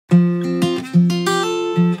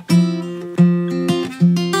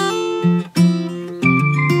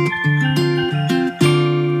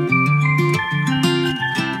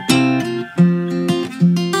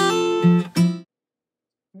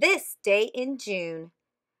June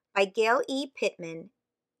by Gail E. Pittman,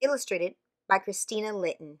 illustrated by Christina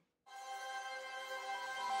Litton.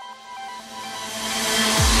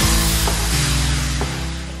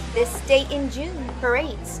 This day in June,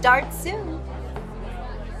 parade starts soon.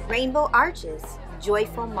 Rainbow arches,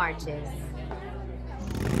 joyful marches.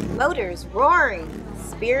 Motors roaring,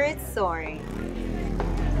 spirits soaring.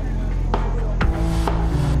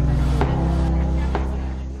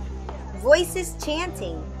 Voices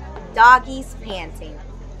chanting, doggies panting.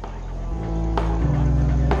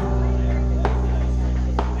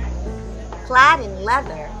 Clad in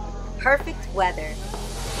leather, perfect weather.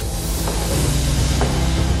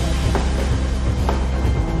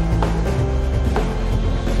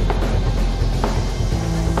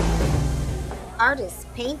 Artists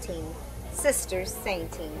painting, sisters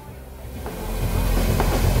sainting.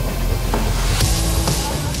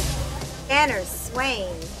 Banners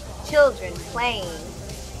swaying, children playing.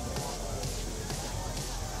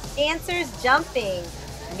 Dancers jumping,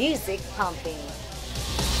 music pumping.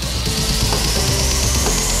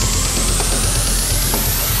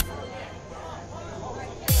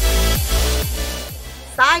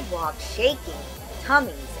 Sidewalk shaking,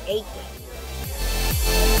 tummies aching.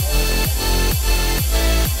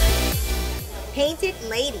 Painted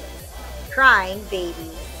ladies, crying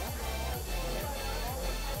babies.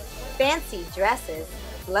 Fancy dresses,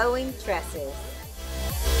 blowing tresses.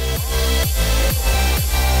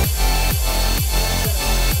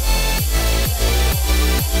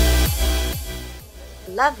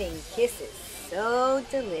 Loving kisses, so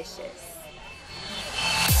delicious.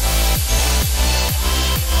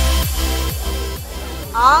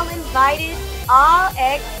 All invited, all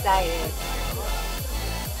excited.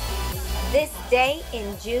 This day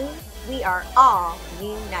in June, we are all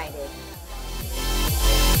united.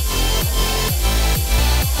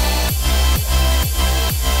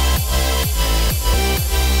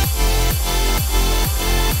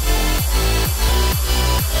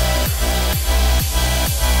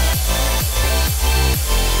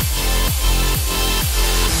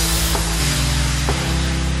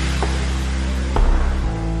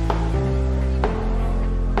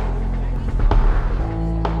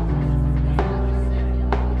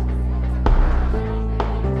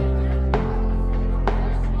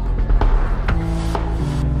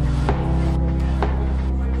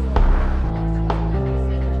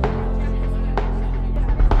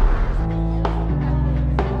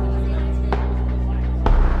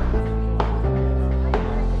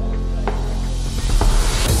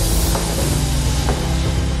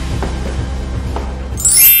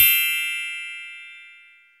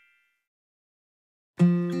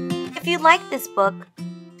 If you like this book,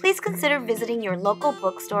 please consider visiting your local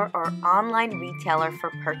bookstore or online retailer for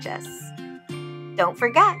purchase. Don't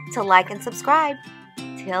forget to like and subscribe.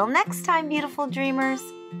 Till next time, beautiful dreamers.